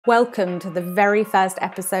Welcome to the very first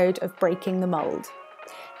episode of Breaking the Mold.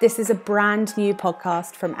 This is a brand new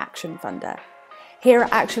podcast from Action Funder. Here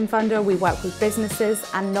at Action Funder, we work with businesses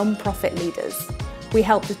and non-profit leaders. We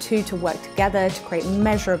help the two to work together to create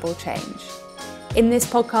measurable change. In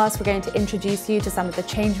this podcast, we're going to introduce you to some of the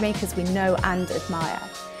change makers we know and admire.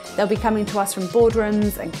 They'll be coming to us from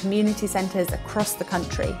boardrooms and community centres across the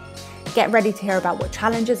country. Get ready to hear about what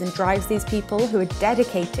challenges and drives these people who are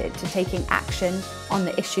dedicated to taking action on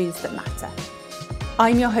the issues that matter.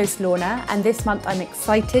 I'm your host Lorna, and this month I'm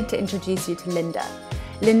excited to introduce you to Lynda.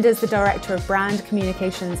 Lynda's the Director of Brand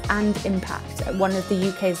Communications and Impact at one of the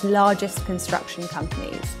UK's largest construction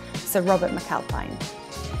companies, Sir Robert McAlpine.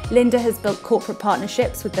 Lynda has built corporate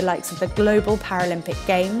partnerships with the likes of the Global Paralympic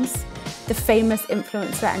Games, the famous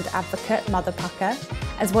influencer and advocate Mother Pucker,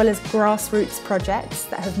 as well as grassroots projects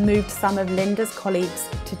that have moved some of Lynda's colleagues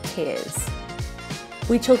to tears.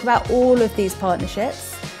 We talk about all of these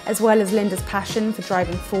partnerships, as well as Lynda's passion for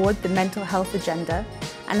driving forward the mental health agenda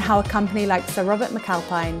and how a company like Sir Robert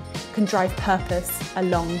McAlpine can drive purpose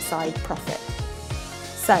alongside profit.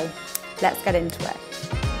 So, let's get into it.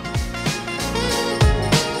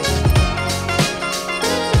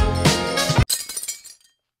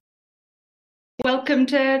 Welcome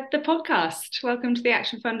to the podcast. Welcome to the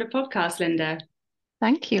Action Funder podcast, Lynda.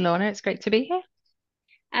 Thank you, Lorna. It's great to be here.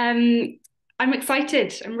 I'm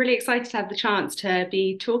excited. I'm really excited to have the chance to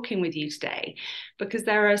be talking with you today because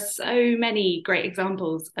there are so many great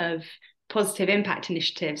examples of positive impact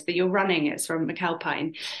initiatives that you're running at Sir Robert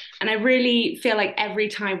McAlpine. And I really feel like every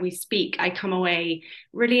time we speak, I come away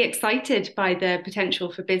really excited by the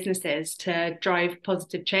potential for businesses to drive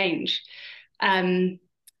positive change.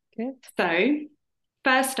 Good. So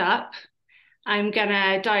first up, I'm going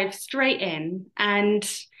to dive straight in and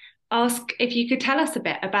ask if you could tell us a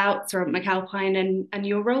bit about Sir Robert McAlpine and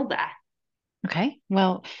your role there. Okay.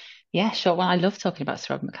 Well, yeah, sure. Well, I love talking about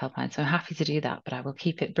Sir Robert McAlpine, so I'm happy to do that, but I will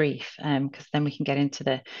keep it brief because then we can get into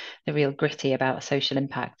the real gritty about social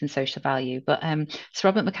impact and social value. But Sir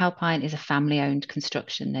Robert McAlpine is a family-owned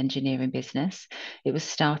construction engineering business. It was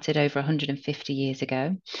started over 150 years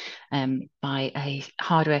ago by a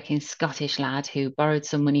hardworking Scottish lad who borrowed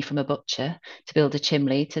some money from a butcher to build a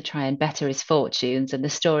chimney to try and better his fortunes. And the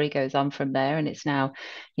story goes on from there. And it's now,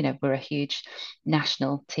 we're a huge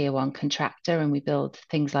national tier one contractor, and we build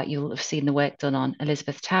things like you'll have seen the work done on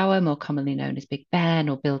Elizabeth Tower, more commonly known as Big Ben,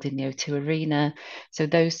 or building the O2 Arena. So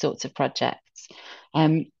those sorts of projects.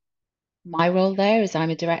 My role there is I'm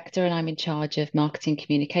a director and I'm in charge of marketing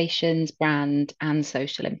communications, brand, and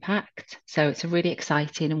social impact. So it's a really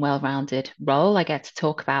exciting and well-rounded role. I get to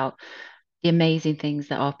talk about the amazing things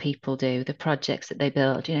that our people do, the projects that they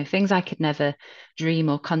build, things I could never dream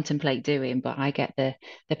or contemplate doing, but I get the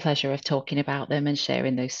pleasure of talking about them and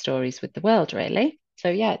sharing those stories with the world, really. So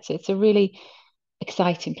yeah, it's a really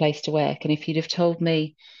exciting place to work. And if you'd have told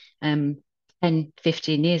me 10,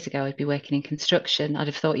 15 years ago I'd be working in construction, I'd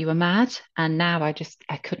have thought you were mad. And now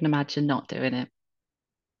I couldn't imagine not doing it.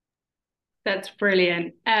 That's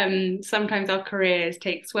brilliant. Sometimes our careers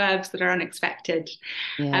take swerves that are unexpected.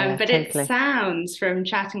 Yeah, But totally. it sounds from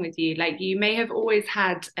chatting with you like you may have always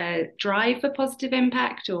had a drive for positive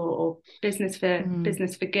impact or business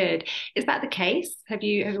for good. Is that the case? Have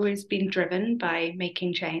you always been driven by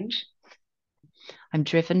making change? I'm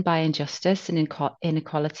driven by injustice, and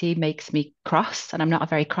inequality makes me cross. And I'm not a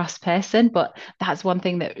very cross person, but that's one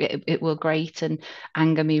thing that it will grate and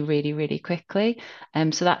anger me really, really quickly.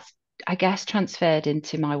 So that's, I guess, transferred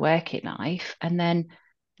into my working life. And then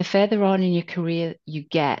the further on in your career you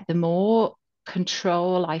get, the more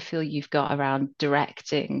control I feel you've got around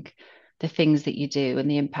directing the things that you do and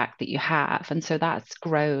the impact that you have. And so that's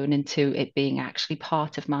grown into it being actually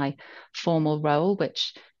part of my formal role,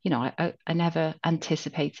 which I never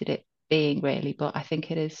anticipated it being, really, but I think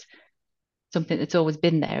it is something that's always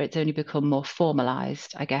been there. It's only become more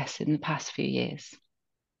formalized, I guess, in the past few years.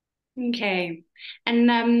 Okay. And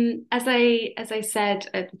as I said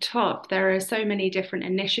at the top, there are so many different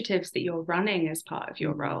initiatives that you're running as part of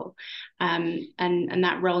your role, and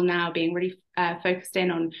that role now being really focused in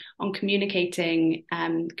on communicating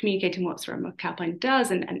what Sir Robert McAlpine does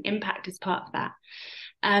and impact as part of that.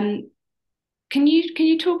 Can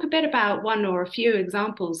you talk a bit about one or a few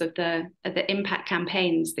examples of the impact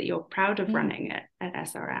campaigns that you're proud of running at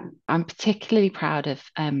SRM? I'm particularly proud of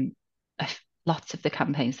lots of the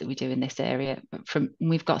campaigns that we do in this area.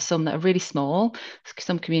 We've got some that are really small,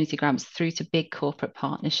 some community grants, through to big corporate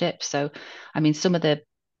partnerships. So, I mean, some of the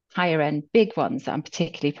higher end big ones that I'm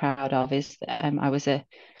particularly proud of is I was a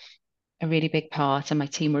a really big part, and my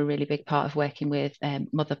team were a really big part of working with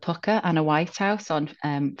Mother Pucker and a White House on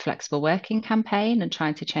flexible working campaign and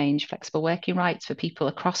trying to change flexible working rights for people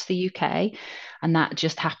across the UK. And that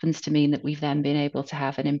just happens to mean that we've then been able to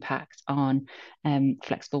have an impact on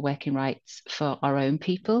flexible working rights for our own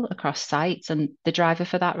people across sites. And the driver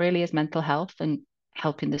for that really is mental health and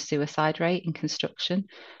helping the suicide rate in construction,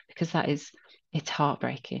 because it's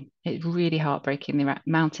heartbreaking. It's really heartbreaking, the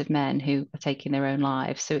amount of men who are taking their own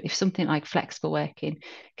lives. So if something like flexible working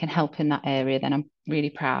can help in that area, then I'm really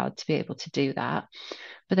proud to be able to do that.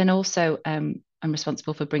 But then also, I'm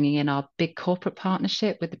responsible for bringing in our big corporate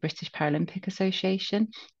partnership with the British Paralympic Association.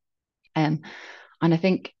 And I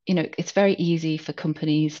think, it's very easy for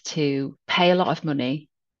companies to pay a lot of money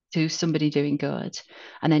to somebody doing good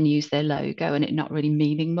and then use their logo and it not really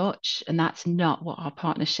meaning much. And that's not what our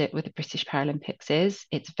partnership with the British Paralympics is.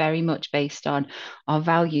 It's very much based on our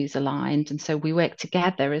values aligned. And so we work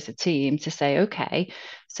together as a team to say, okay,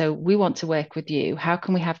 so we want to work with you. How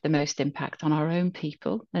can we have the most impact on our own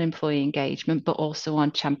people and employee engagement, but also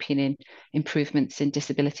on championing improvements in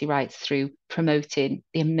disability rights through promoting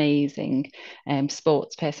the amazing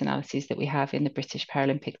sports personalities that we have in the British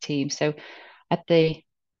Paralympic team. So at the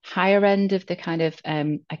higher end of the kind of,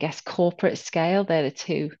 I guess, corporate scale, they're the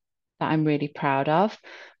two that I'm really proud of.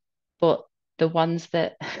 But the ones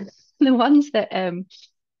that, the ones that,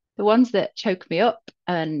 the ones that choke me up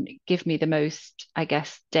and give me the most, I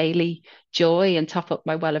guess, daily joy and top up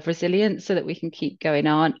my well of resilience so that we can keep going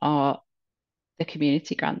on are the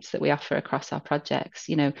community grants that we offer across our projects.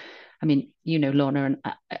 I mean, Lorna, and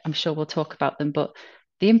I'm sure we'll talk about them, but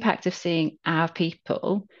the impact of seeing our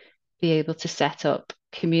people be able to set up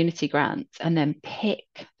community grants and then pick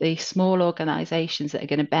the small organisations that are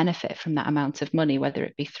going to benefit from that amount of money, whether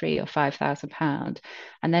it be £3,000 or £5,000,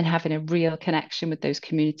 and then having a real connection with those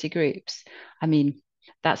community groups. I mean,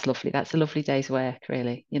 that's lovely. That's a lovely day's work,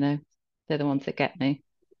 really. They're the ones that get me.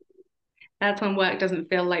 That's when work doesn't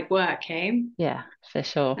feel like work, hey? Yeah, for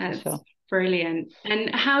sure, for That's sure. brilliant.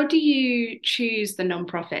 And how do you choose the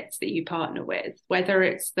nonprofits that you partner with, whether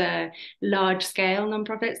it's the large scale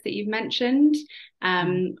nonprofits that you've mentioned,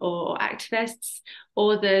 or activists,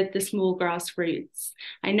 or the small grassroots?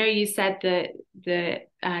 I know you said that the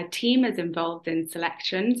team is involved in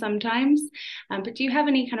selection sometimes, but do you have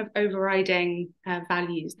any kind of overriding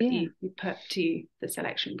values that Yeah. you put to the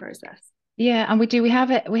selection process? Yeah, and we do. We have,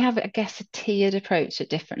 I guess, a tiered approach at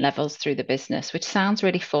different levels through the business, which sounds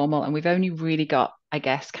really formal, and we've only really got, I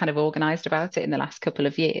guess, kind of organised about it in the last couple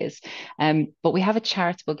of years. But we have a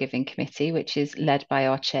charitable giving committee, which is led by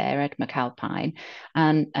our chair, Ed McAlpine,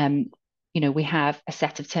 and we have a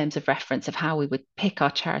set of terms of reference of how we would pick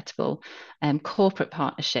our charitable corporate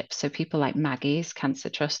partnerships. So people like Maggie's Cancer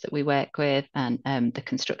Trust that we work with, and the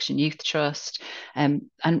Construction Youth Trust, and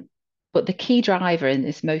but the key driver in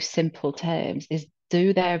its most simple terms is,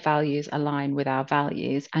 do their values align with our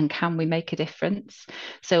values and can we make a difference?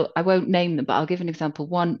 So I won't name them, but I'll give an example.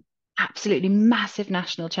 One absolutely massive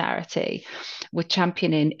national charity were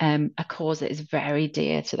championing a cause that is very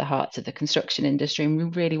dear to the hearts of the construction industry, and we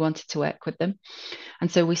really wanted to work with them.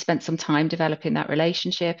 And so we spent some time developing that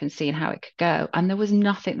relationship and seeing how it could go. And there was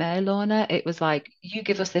nothing there, Lorna. It was like, you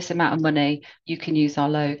give us this amount of money, you can use our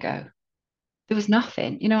logo. There was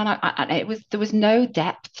nothing, and there was no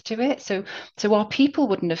depth to it. So our people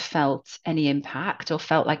wouldn't have felt any impact or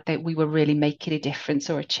felt like that we were really making a difference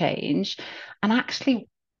or a change. And actually,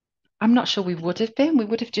 I'm not sure we would have been. We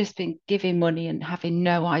would have just been giving money and having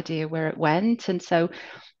no idea where it went. And so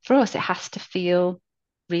for us, it has to feel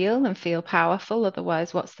real and feel powerful.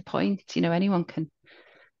 Otherwise, what's the point? Anyone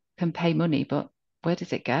can pay money, but where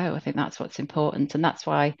does it go? I think that's what's important. And that's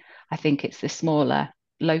why I think it's the smaller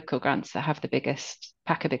local grants that have the biggest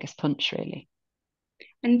punch, really.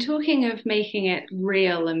 And talking of making it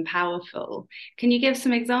real and powerful, can you give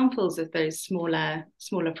some examples of those smaller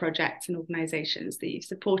projects and organizations that you've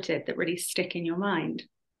supported that really stick in your mind?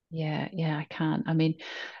 Yeah, I can. I mean,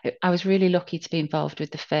 I was really lucky to be involved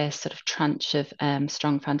with the first sort of tranche of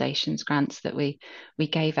Strong Foundations grants that we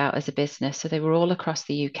gave out as a business. So they were all across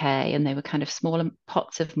the UK, and they were kind of smaller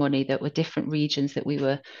pots of money that were different regions that we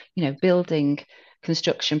were, building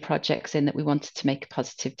construction projects in that we wanted to make a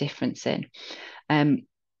positive difference in. Um,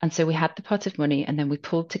 and so we had the pot of money, and then we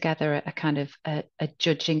pulled together a kind of a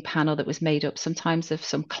judging panel that was made up sometimes of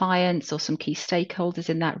some clients or some key stakeholders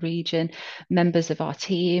in that region, members of our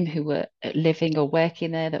team who were living or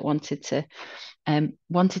working there that wanted to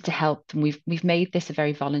help. And we've made this a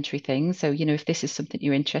very voluntary thing. So if this is something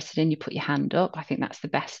you're interested in, you put your hand up. I think that's the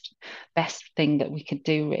best thing that we could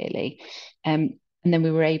do, really. And then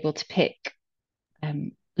we were able to pick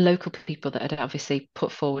local people that had obviously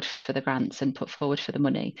put forward for the grants and put forward for the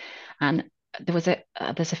money. And there's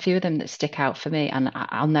a few of them that stick out for me, and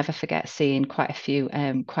I'll never forget seeing quite a few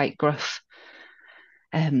quite gruff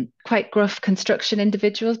construction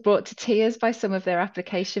individuals brought to tears by some of their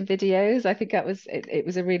application videos. I think it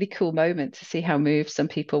was a really cool moment to see how moved some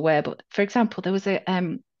people were. But for example, there was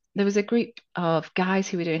a group of guys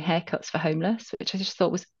who were doing haircuts for homeless, which I just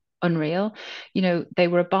thought was unreal. You know, they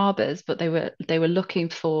were barbers, but they were looking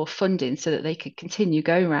for funding so that they could continue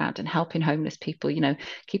going around and helping homeless people, you know,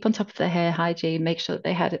 keep on top of their hair hygiene, make sure that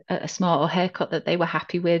they had a smart or haircut that they were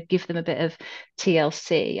happy with, give them a bit of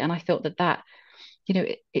TLC. And I thought that you know,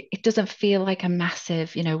 it doesn't feel like a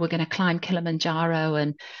massive, you know, we're going to climb Kilimanjaro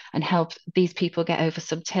and help these people get over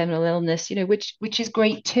some terminal illness, you know, which is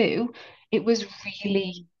great too. It was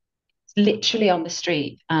really literally on the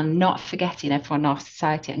street and not forgetting everyone in our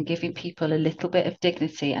society and giving people a little bit of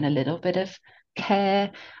dignity and a little bit of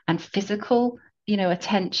care and physical, you know,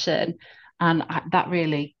 attention. And that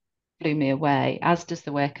really blew me away, as does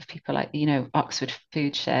the work of people like, you know, Oxford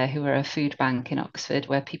Food Share, who are a food bank in Oxford,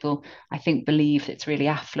 where people, I think, believe it's really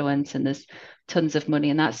affluent and there's tons of money.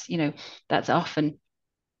 And that's, you know, that's often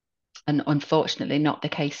and unfortunately not the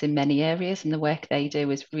case in many areas. And the work they do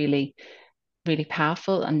is really, really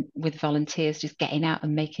powerful. And with volunteers just getting out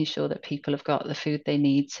and making sure that people have got the food they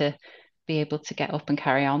need to be able to get up and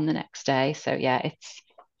carry on the next day. So yeah,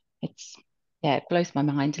 it's yeah, it blows my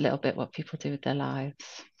mind a little bit what people do with their lives.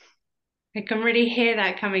 I can really hear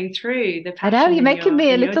that coming through, the I know passion you're making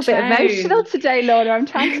me a in your little bit emotional tone. today, Lorna. I'm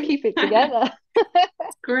trying to keep it together.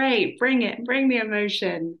 Great, bring it, bring the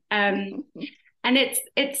emotion. And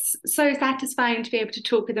it's so satisfying to be able to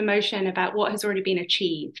talk with emotion about what has already been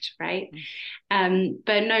achieved, right?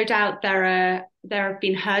 But no doubt there have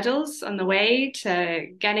been hurdles on the way to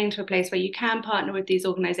getting to a place where you can partner with these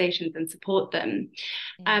organizations and support them.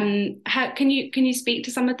 How can you speak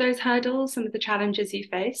to some of those hurdles, some of the challenges you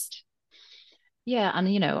faced? Yeah,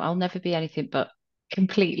 and you know, I'll never be anything but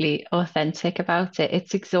completely authentic about it.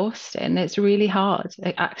 It's exhausting. It's really hard,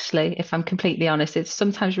 actually, if I'm completely honest. It's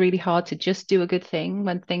sometimes really hard to just do a good thing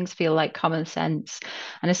when things feel like common sense.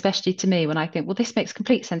 And especially to me, when I think, well, this makes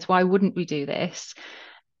complete sense. Why wouldn't we do this?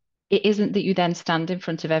 It isn't that you then stand in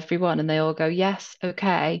front of everyone and they all go, yes,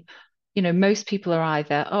 okay. You know, most people are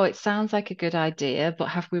either, oh, it sounds like a good idea, but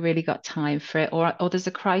have we really got time for it? Or there's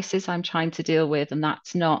a crisis I'm trying to deal with, and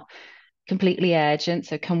that's not completely urgent.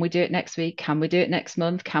 So can we do it next week? Can we do it next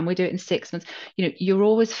month? Can we do it in 6 months? You know, you're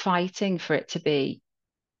always fighting for it to be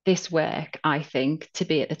this work, I think, to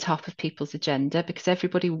be at the top of people's agenda because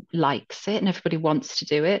everybody likes it and everybody wants to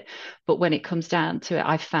do it. But when it comes down to it,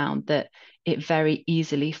 I've found that it very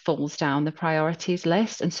easily falls down the priorities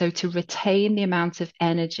list. And so to retain the amount of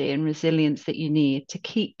energy and resilience that you need to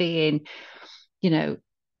keep being, you know,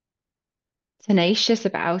 tenacious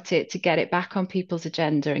about it to get it back on people's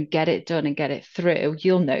agenda and get it done and get it through.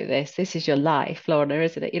 You'll know this. This is your life, Lorna,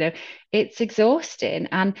 isn't it? You know, it's exhausting.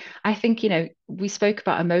 And I think, you know, we spoke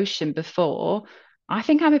about emotion before. I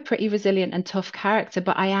think I'm a pretty resilient and tough character,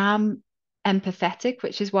 but I am empathetic,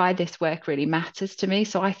 which is why this work really matters to me.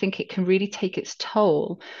 So I think it can really take its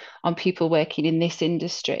toll on people working in this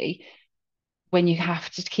industry when you have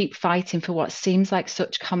to keep fighting for what seems like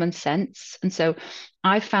such common sense. And so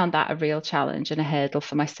I found that a real challenge and a hurdle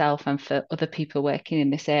for myself and for other people working in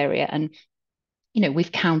this area. And you know,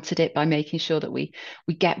 we've countered it by making sure that we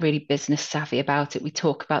get really business savvy about it. We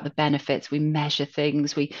talk about the benefits, we measure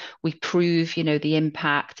things, we prove, you know, the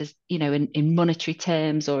impact as, you know, in monetary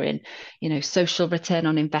terms or in, you know, social return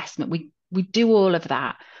on investment. We do all of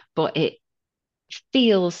that, but it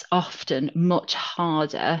feels often much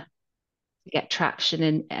harder to get traction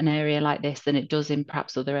in an area like this than it does in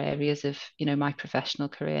perhaps other areas of, you know, my professional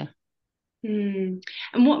career. And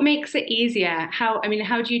what makes it easier? How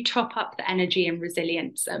do you top up the energy and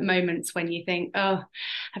resilience at moments when you think, oh, I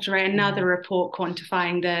have to write another report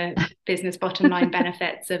quantifying the business bottom line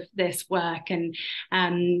benefits of this work? And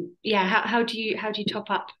how do you top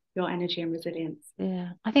up your energy and resilience?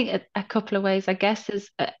 Yeah, I think a couple of ways, I guess, is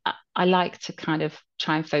I like to kind of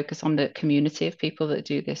try and focus on the community of people that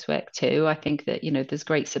do this work too. I think that, you know, there's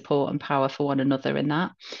great support and power for one another in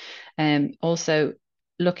that. Also,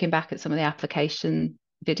 looking back at some of the application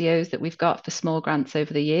videos that we've got for small grants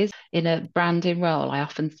over the years, in a branding role, I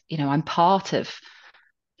often, you know, I'm part of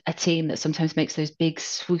a team that sometimes makes those big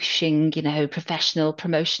swooshing, you know, professional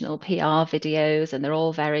promotional PR videos, and they're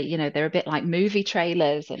all very, you know, they're a bit like movie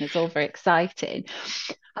trailers and it's all very exciting.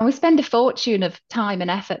 And we spend a fortune of time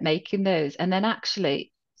and effort making those. And then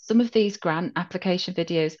actually some of these grant application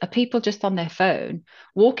videos are people just on their phone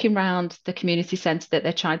walking around the community centre that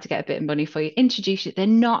they're trying to get a bit of money for. You introduce it. They're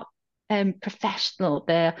not professional.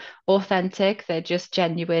 They're authentic. They're just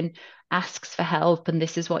genuine asks for help, and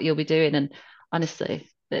this is what you'll be doing. And honestly,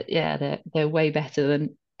 they're way better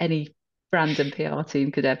than any brand and PR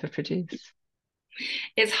team could ever produce.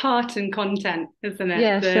 It's heart and content, isn't it?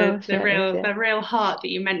 Yeah, sure, The real heart that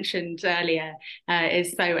you mentioned earlier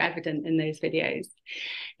is so evident in those videos.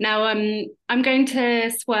 Now, I'm going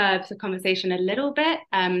to swerve the conversation a little bit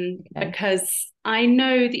because I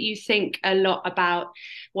know that you think a lot about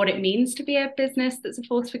what it means to be a business that's a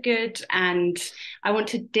force for good, and I want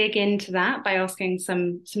to dig into that by asking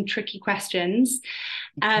some tricky questions.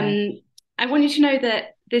 Okay. I want you to know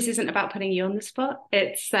that this isn't about putting you on the spot.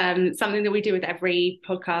 It's something that we do with every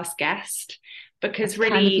podcast guest, because That's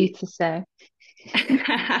kind of you to say.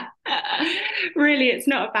 Really, it's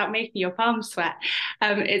not about making your palms sweat.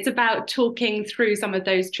 It's about talking through some of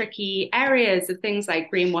those tricky areas of things like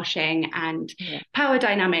greenwashing and power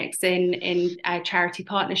dynamics in charity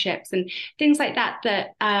partnerships and things like that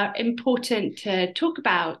that are important to talk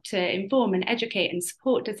about, to inform and educate and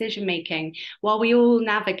support decision making while we all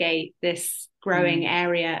navigate this growing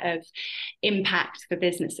area of impact for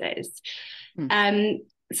businesses.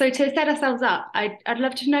 So to set ourselves up, I'd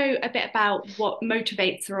love to know a bit about what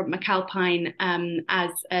motivates Robert McAlpine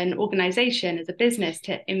as an organisation, as a business,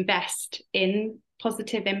 to invest in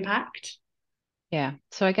positive impact. Yeah.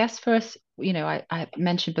 So I guess for us, I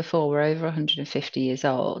mentioned before, we're over 150 years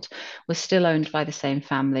old. We're still owned by the same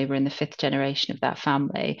family. We're in the fifth generation of that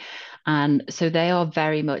family. And so they are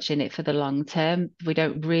very much in it for the long term. We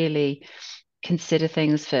don't really consider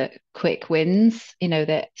things for quick wins,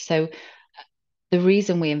 so the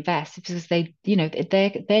reason we invest is because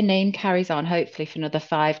their name carries on hopefully for another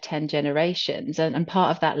 5-10 generations, and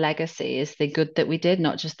part of that legacy is the good that we did,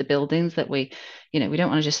 not just the buildings that we don't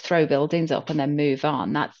want to just throw buildings up and then move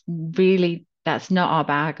on. That's not our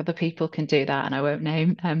bag. Other people can do that, and I won't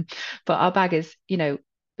name but our bag is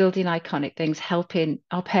building iconic things, helping.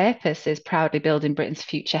 Our purpose is proudly building Britain's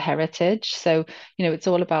future heritage. So, it's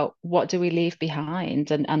all about what do we leave behind?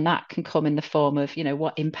 And that can come in the form of,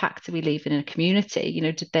 what impact do we leave in a community?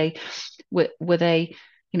 Were they,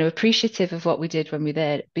 appreciative of what we did when we were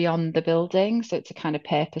there beyond the building? So it's a kind of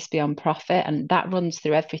purpose beyond profit. And that runs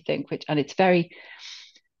through everything,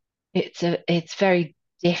 it's very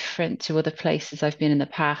different to other places I've been in the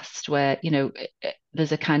past where,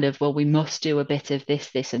 there's a kind of, well, we must do a bit of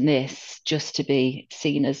this, and this just to be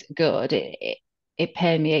seen as good. It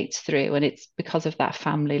permeates through, and it's because of that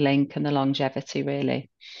family link and the longevity, really.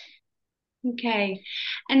 Okay.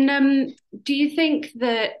 And do you think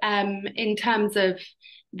that in terms of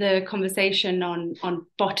the conversation on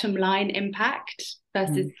bottom line impact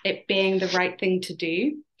versus it being the right thing to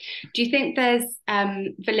do you think there's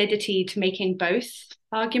validity to making both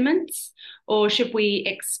arguments, or should we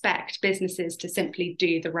expect businesses to simply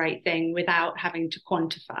do the right thing without having to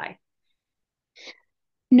quantify?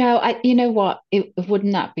 No, you know what?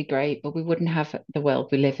 Wouldn't that be great? But we wouldn't have the world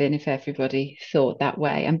we live in if everybody thought that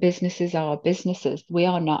way. And businesses are businesses. We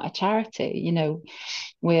are not a charity.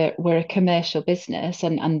 We're a commercial business,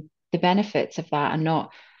 and the benefits of that are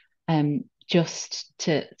not just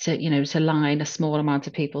to line a small amount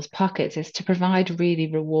of people's pockets. Is to provide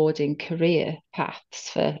really rewarding career paths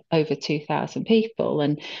for over 2,000 people,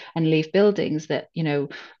 and leave buildings that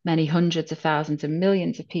many hundreds of thousands and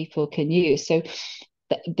millions of people can use. So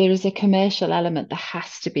there is a commercial element that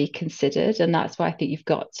has to be considered, and that's why I think you've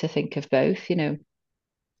got to think of both.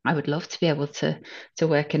 I would love to be able to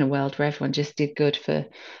work in a world where everyone just did good for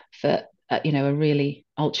a really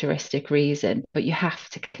altruistic reason, but you have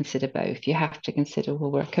to consider both. You have to consider,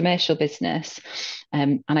 well, we're a commercial business,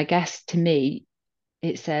 and I guess to me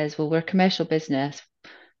it says, well, we're a commercial business,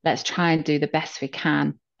 let's try and do the best we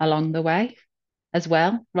can along the way as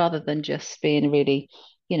well, rather than just being really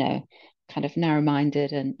kind of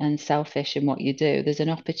narrow-minded and selfish in what you do. There's an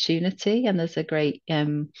opportunity, and there's a great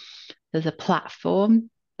there's a platform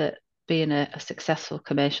that being a successful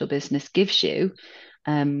commercial business gives you,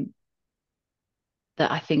 that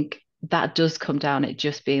I think that does come down at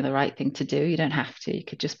just being the right thing to do. You don't have to. You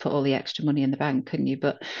could just put all the extra money in the bank, couldn't you?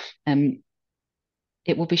 But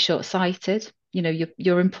it will be short-sighted.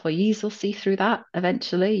 Your employees will see through that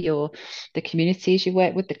eventually. The communities you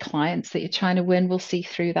work with, the clients that you're trying to win will see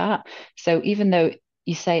through that. So even though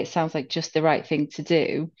you say it sounds like just the right thing to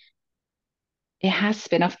do, it has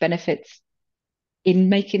spin-off benefits in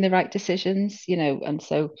making the right decisions, and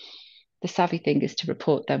so the savvy thing is to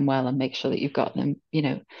report them well and make sure that you've got them,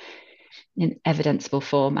 in evidenceable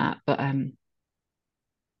format. But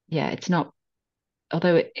it's not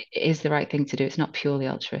although it is the right thing to do, it's not purely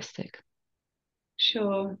altruistic.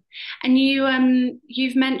 Sure. And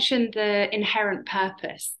you've mentioned the inherent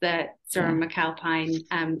purpose that Zora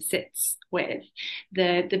McAlpine sits with,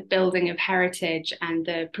 the building of heritage and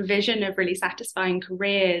the provision of really satisfying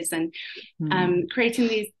careers and creating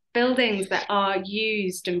these buildings that are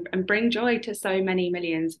used and bring joy to so many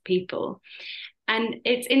millions of people. And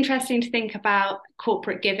it's interesting to think about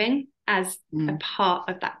corporate giving as a part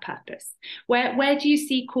of that purpose. Where do you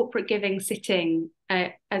see corporate giving sitting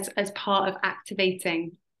as part of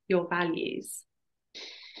activating your values?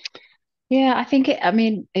 Yeah, I think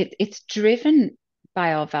it's driven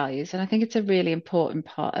by our values, and I think it's a really important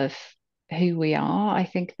part of who we are. I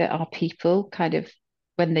think that our people kind of,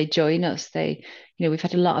 when they join us, we've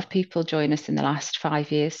had a lot of people join us in the last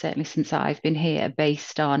 5 years, certainly since I've been here,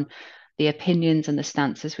 based on the opinions and the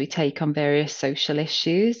stances we take on various social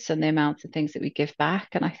issues and the amounts of things that we give back.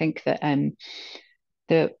 And I think that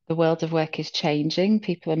the world of work is changing.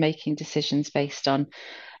 People are making decisions based on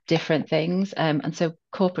different things. And so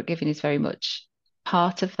corporate giving is very much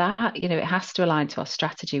part of that. It has to align to our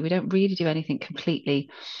strategy. We don't really do anything completely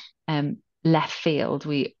left field.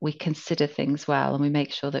 We consider things well, and we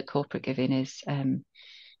make sure that corporate giving is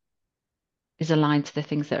aligned to the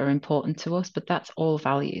things that are important to us, but that's all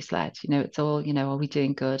values led. It's all, are we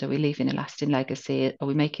doing good? Are we leaving a lasting legacy? Are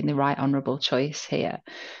we making the right honourable choice here?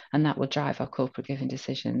 And that will drive our corporate giving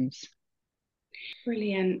decisions.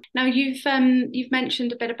 Brilliant. Now you've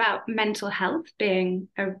mentioned a bit about mental health being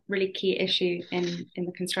a really key issue in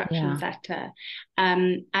the construction sector,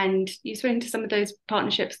 and you've spoken to some of those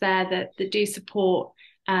partnerships there that do support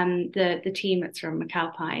the team at Zora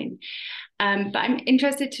McAlpine. But I'm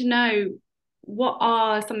interested to know, what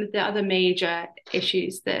are some of the other major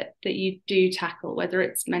issues that you do tackle, whether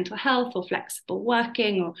it's mental health or flexible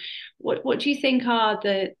working, or what do you think are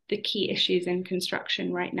the key issues in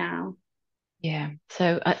construction right now? Yeah.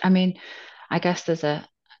 So I guess there's a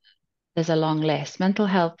long list. Mental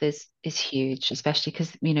health is huge, especially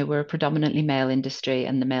because we're a predominantly male industry,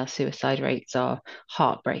 and the male suicide rates are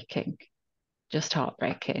heartbreaking, just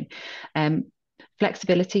heartbreaking.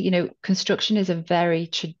 Flexibility, construction is a very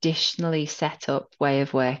traditionally set up way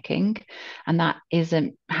of working, and that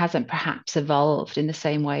hasn't perhaps evolved in the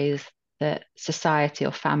same ways that society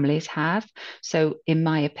or families have. So in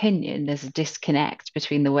my opinion, there's a disconnect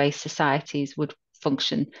between the way societies would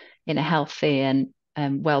function in a healthy and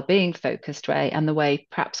well-being focused way, and the way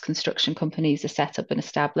perhaps construction companies are set up and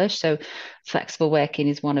established. So flexible working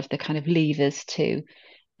is one of the kind of levers to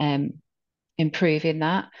improving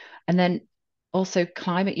that. And then also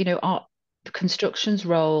climate, our construction's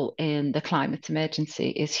role in the climate emergency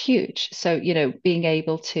is huge. So, being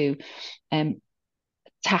able to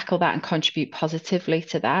tackle that and contribute positively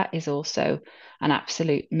to that is also an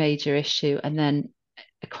absolute major issue. And then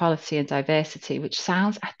equality and diversity, which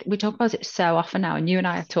we talk about it so often now, and you and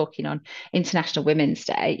I are talking on International Women's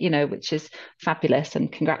Day, which is fabulous, and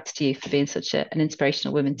congrats to you for being such an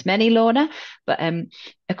inspirational woman to many, Lorna. But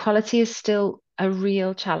equality is still a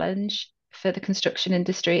real challenge for the construction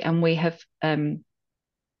industry, and we have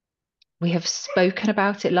spoken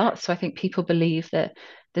about it a lot. So I think people believe that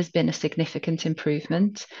there's been a significant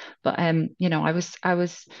improvement, but I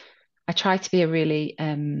try to be a really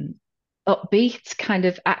upbeat kind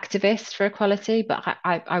of activist for equality, but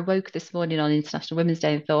I woke this morning on International Women's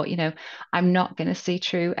Day and thought, I'm not going to see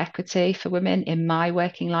true equity for women in my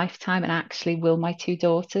working lifetime, and actually, will my two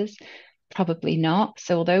daughters? Probably not.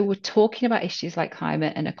 So although we're talking about issues like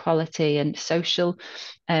climate and equality and social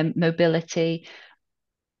mobility,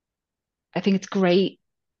 I think it's great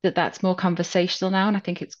that that's more conversational now, and I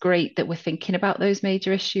think it's great that we're thinking about those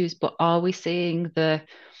major issues, but are we seeing the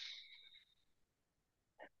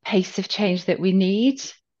pace of change that we need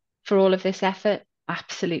for all of this effort?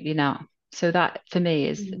 Absolutely not. So that, for me,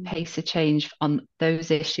 is the pace of change on those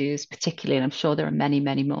issues particularly, and I'm sure there are many,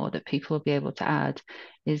 many more that people will be able to add,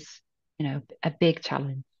 is a big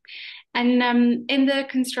challenge. And in the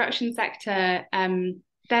construction sector,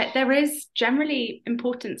 there is generally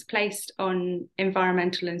importance placed on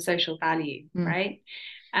environmental and social value, right?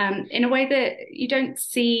 In a way that you don't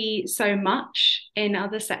see so much in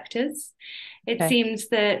other sectors. It seems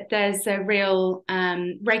that there's a real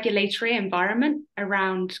regulatory environment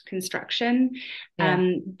around construction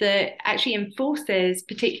that actually enforces,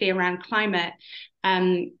 particularly around climate,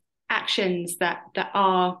 actions that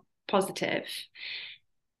are positive.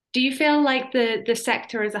 Do you feel like the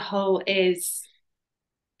sector as a whole is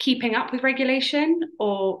keeping up with regulation,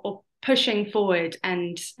 or pushing forward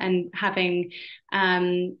and having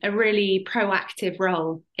a really proactive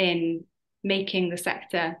role in making the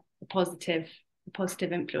sector a positive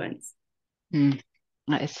influence?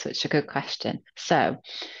 That is such a good question. So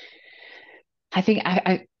I think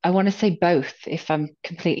I want to say both, if I'm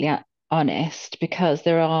completely honest, because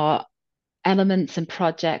there are elements and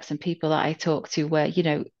projects and people that I talk to where,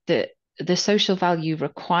 the social value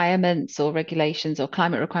requirements or regulations or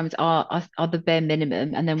climate requirements are the bare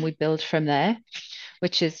minimum, and then we build from there,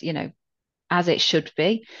 which is, as it should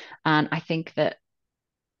be. And I think that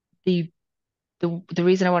the the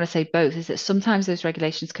reason I want to say both is that sometimes those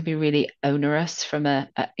regulations can be really onerous from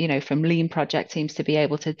from lean project teams to be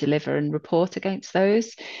able to deliver and report against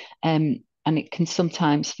those. And it can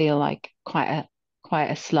sometimes feel like quite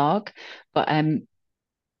a slog. But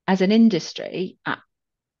as an industry,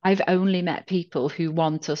 I've only met people who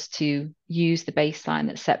want us to use the baseline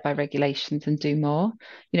that's set by regulations and do more.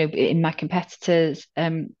 In my competitors'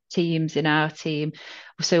 teams, in our team.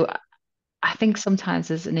 So I think sometimes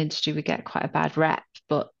as an industry we get quite a bad rep,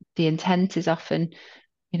 but the intent is often,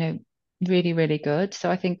 really, really good. So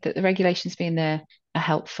I think that the regulations being there are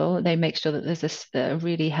helpful. They make sure that there's a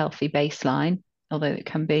really healthy baseline, although it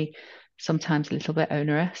can be sometimes a little bit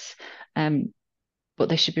onerous. But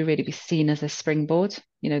they should really be seen as a springboard.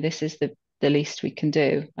 This is the least we can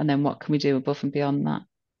do, and then what can we do above and beyond that?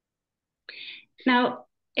 Now,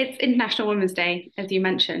 it's International Women's Day, as you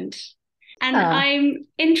mentioned. And I'm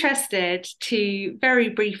interested to very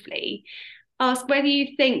briefly ask whether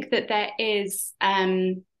you think that there is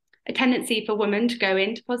a tendency for women to go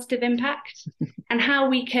into positive impact and how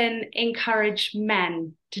we can encourage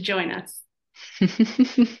men to join us.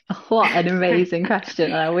 What an amazing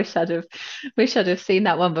question. I wish I'd have seen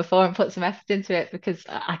that one before and put some effort into it, because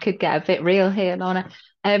I could get a bit real here, Lorna.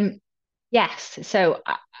 Yes. So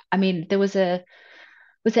I mean, was it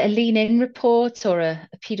a Lean In report or a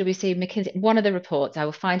PwC McKinsey? One of the reports, I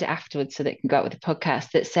will find it afterwards so that it can go out with the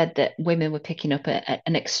podcast, that said that women were picking up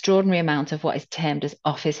an extraordinary amount of what is termed as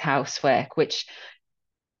office housework, which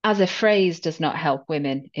as a phrase does not help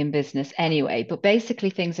women in business anyway, but basically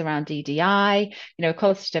things around DDI,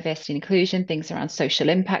 equality, diversity and inclusion, things around social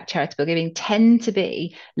impact, charitable giving tend to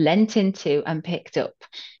be lent into and picked up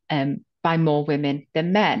by more women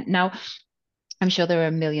than men. Now, I'm sure there are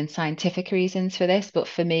a million scientific reasons for this, but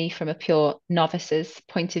for me, from a pure novice's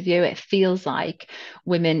point of view, it feels like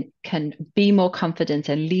women can be more confident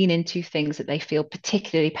and lean into things that they feel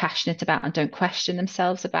particularly passionate about and don't question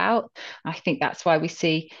themselves about. I think that's why we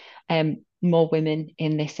see more women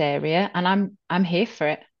in this area, and I'm here for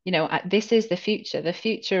it. This is the future. The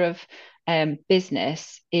future of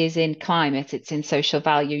business is in climate, it's in social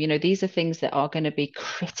value. These are things that are going to be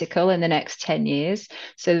critical in the next 10 years.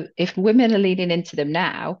 So if women are leading into them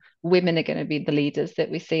now, women are going to be the leaders that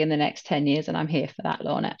we see in the next 10 years. And I'm here for that,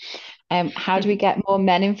 Lorna. How do we get more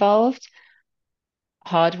men involved?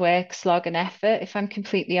 Hard work, slog and effort, if I'm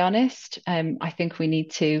completely honest. I think we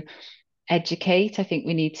need to educate. I think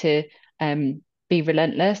we need to be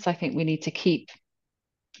relentless. I think we need to keep,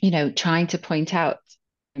 trying to point out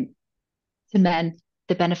to men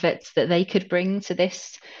the benefits that they could bring to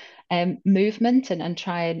this movement, and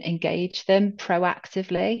try and engage them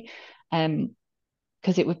proactively,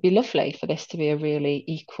 because it would be lovely for this to be a really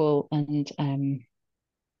equal and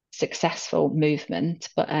successful movement.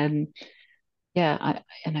 But yeah,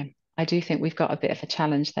 I do think we've got a bit of a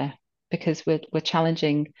challenge there, because we're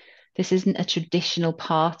challenging. This isn't a traditional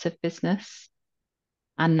part of business,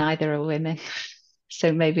 and neither are women.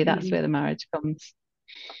 So maybe that's where the marriage comes.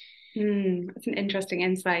 That's an interesting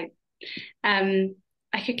insight. I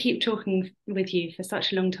could keep talking with you for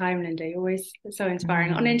such a long time, Lynda. You're always so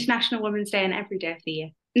inspiring on International Women's Day and every day of the year.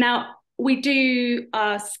 Now, we do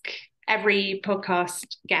ask every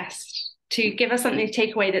podcast guest to give us something to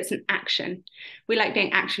take away that's an action. We like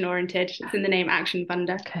being action oriented. It's in the name, Action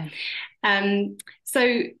Funder. Okay.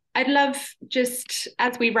 So I'd love, just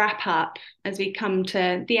as we wrap up, as we come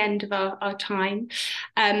to the end of our time,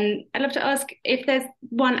 I'd love to ask if there's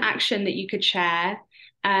one action that you could share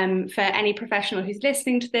for any professional who's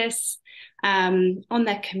listening to this, on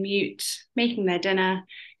their commute, making their dinner,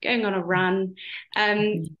 going on a run.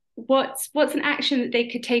 What's an action that they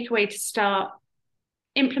could take away to start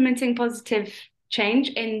implementing positive change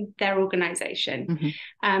in their organization?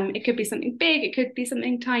 It could be something big, it could be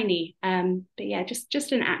something tiny, but yeah,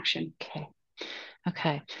 just an action.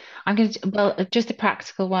 Okay. I'm going to, just a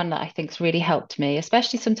practical one that I think's really helped me,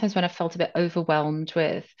 especially sometimes when I felt a bit overwhelmed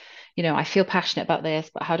with, I feel passionate about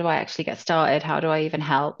this, but how do I actually get started? How do I even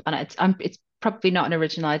help? And it's probably not an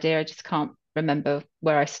original idea. I just can't remember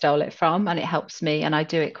where I stole it from, and it helps me, and I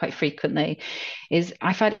do it quite frequently. Is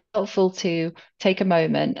I find it helpful to take a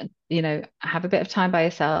moment, have a bit of time by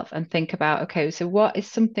yourself and think about, okay, so what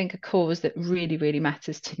is a cause that really, really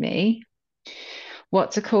matters to me?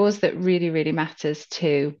 What's a cause that really, really matters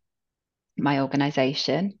to my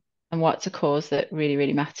organization? And what's a cause that really,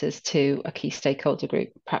 really matters to a key stakeholder group?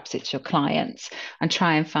 Perhaps it's your clients, and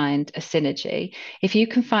try and find a synergy. If you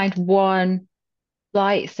can find one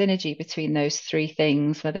light synergy between those three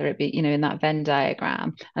things, whether it be, in that Venn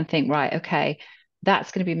diagram, and think, right, okay,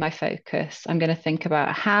 that's going to be my focus. I'm going to think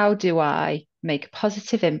about how do I make a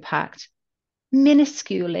positive impact,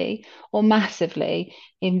 minusculely or massively,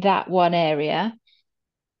 in that one area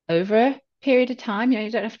over a period of time. You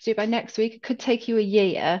don't have to do it by next week. It could take you a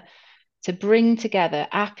year to bring together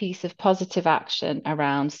a piece of positive action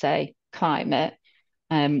around, say, climate,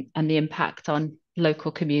 and the impact on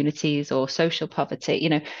local communities or social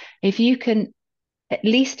poverty. If you can at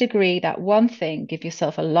least agree that one thing, give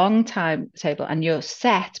yourself a long timetable, and you're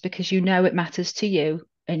set because it matters to you.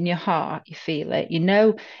 In your heart, you feel it,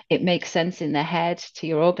 it makes sense in the head to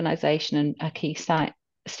your organization and a key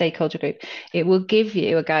stakeholder group. It will give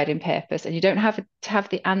you a guiding purpose, and you don't have to have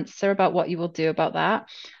the answer about what you will do about that,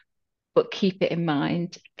 but keep it in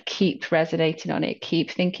mind, keep resonating on it,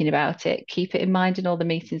 keep thinking about it, keep it in mind in all the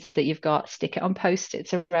meetings that you've got, stick it on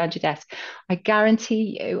post-its around your desk. I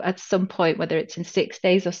guarantee you at some point, whether it's in 6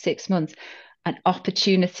 days or 6 months, an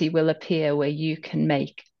opportunity will appear where you can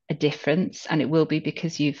make a difference, and it will be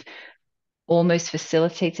because you've almost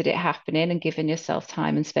facilitated it happening and given yourself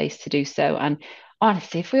time and space to do so. And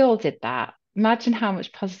honestly, if we all did that, imagine how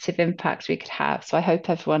much positive impact we could have. So I hope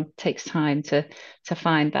everyone takes time to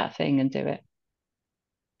find that thing and do it.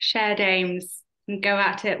 Shared aims and go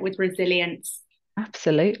at it with resilience.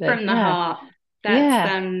 Absolutely. From the heart.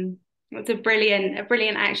 That's a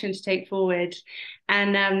brilliant action to take forward.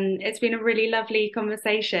 And it's been a really lovely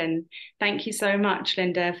conversation. Thank you so much,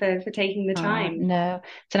 Lynda, for taking the time. No,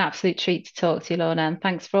 it's an absolute treat to talk to you, Lorna, and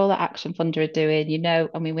thanks for all that Action Funder are doing.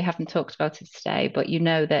 We haven't talked about it today, but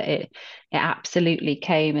that it absolutely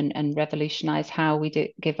came and revolutionized how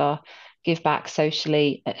we give back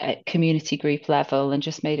socially at community group level, and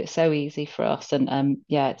just made it so easy for us. And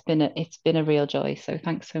it's been a real joy. So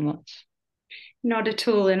thanks so much. Not at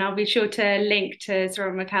all. And I'll be sure to link to Sir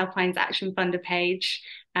Robert McAlpine's Action Funder page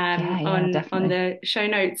on the show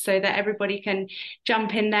notes, so that everybody can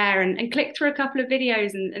jump in there and click through a couple of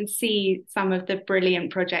videos and see some of the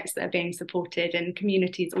brilliant projects that are being supported in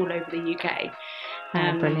communities all over the UK.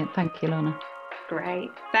 Brilliant. Thank you, Lorna. Great.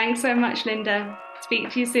 Thanks so much, Lynda. Speak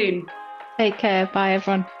to you soon. Take care. Bye,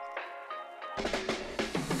 everyone.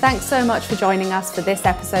 Thanks so much for joining us for this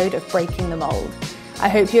episode of Breaking the Mold. I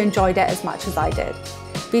hope you enjoyed it as much as I did.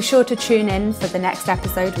 Be sure to tune in for the next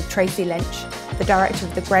episode with Tracy Lynch, the director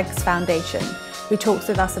of the Greggs Foundation, who talks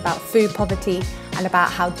with us about food poverty and about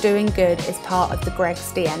how doing good is part of the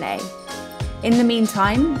Greggs DNA. In the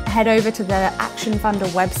meantime, head over to the Action Funder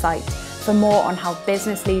website for more on how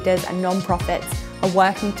business leaders and non-profits are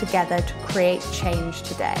working together to create change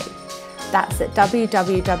today. That's at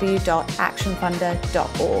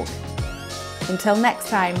www.actionfunder.org. Until next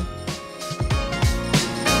time.